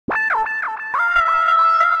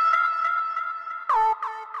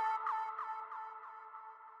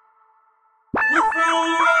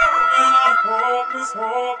hopeless,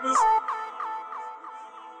 hopeless.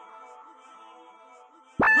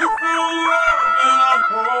 We feel love and I'm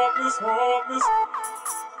hopeless, hopeless.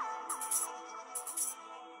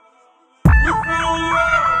 We feel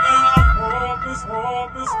love and I'm hopeless,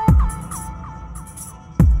 hopeless.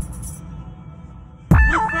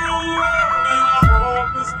 We feel love and I'm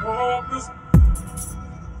hopeless, hopeless.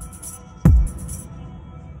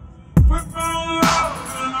 We found love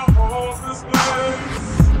in a hopeless place.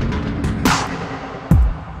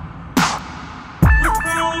 We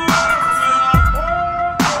found love in a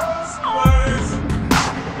hopeless place. We found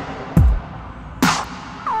love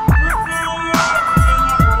in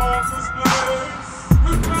a hopeless place.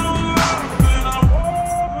 We found love in a hopeless place. We found love. We found love in a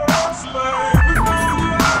hopeless place.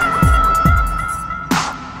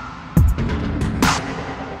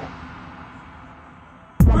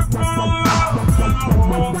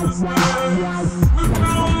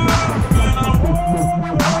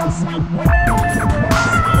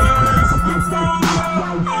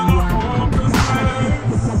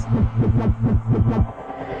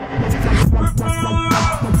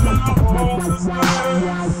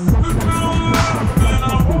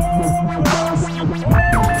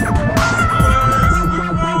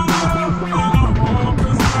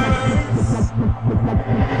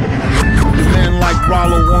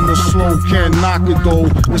 On the slow, can't knock it though.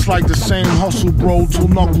 It's like the same hustle, bro, till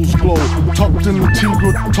knuckles glow. Tucked in the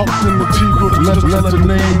Tigre, tucked in the Tigre. Let the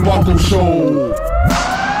name buckle show.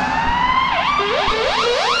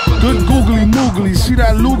 Good googly moogly, see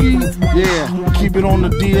that loogie? Yeah, keep it on the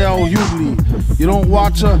DL Hughley. You don't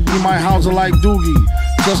watch her, you might house her like Doogie.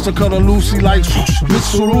 Just to cut a loosey like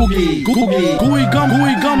Mitsurugi. Gooey gum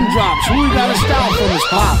drops. Who got a style from his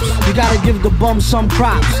pops? You gotta give the bum some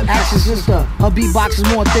props. Ask your sister, her beatbox is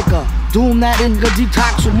more thicker. Doom that nigga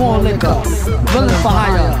detox with more liquor. Villain for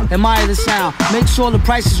hire, admire the sound. Make sure the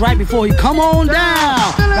price is right before he come on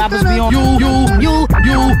down. Rappers be on you.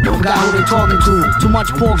 Forgot who they talking to. Too much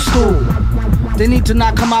pork stew. They need to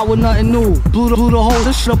not come out with nothing new. Blew the whole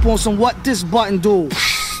this shit up on some what this button do.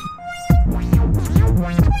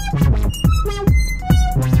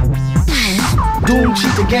 Doom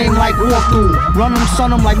cheat the game like walkthrough. Run them, son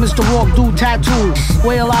them like Mr. Walk do tattoo.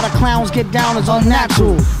 Way a lot of clowns get down is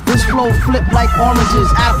unnatural. This flow flip like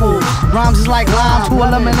oranges, apples. Rhymes is like limes to a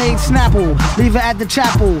lemonade snapple. Leave it at the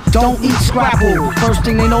chapel, don't eat scrapple. First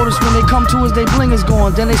thing they notice when they come to is they bling is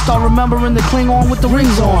gone. Then they start remembering the Klingon with the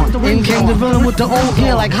rings on. In came the villain with the old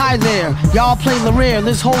gear like hi there. Y'all play the rare,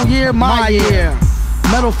 this whole year, my year.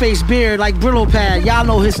 Metal face beard like Brillo pad. Y'all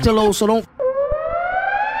know his still old, so don't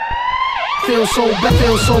feel so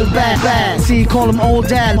bad. See, call him old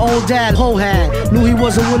dad, whole hat. Knew he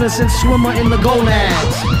was a winner since swimmer in the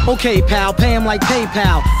gonads. Okay, pal, pay him like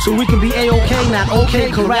PayPal, so we can be A-OK, not OK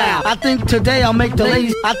corral. I think today I'll make the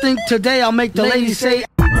ladies say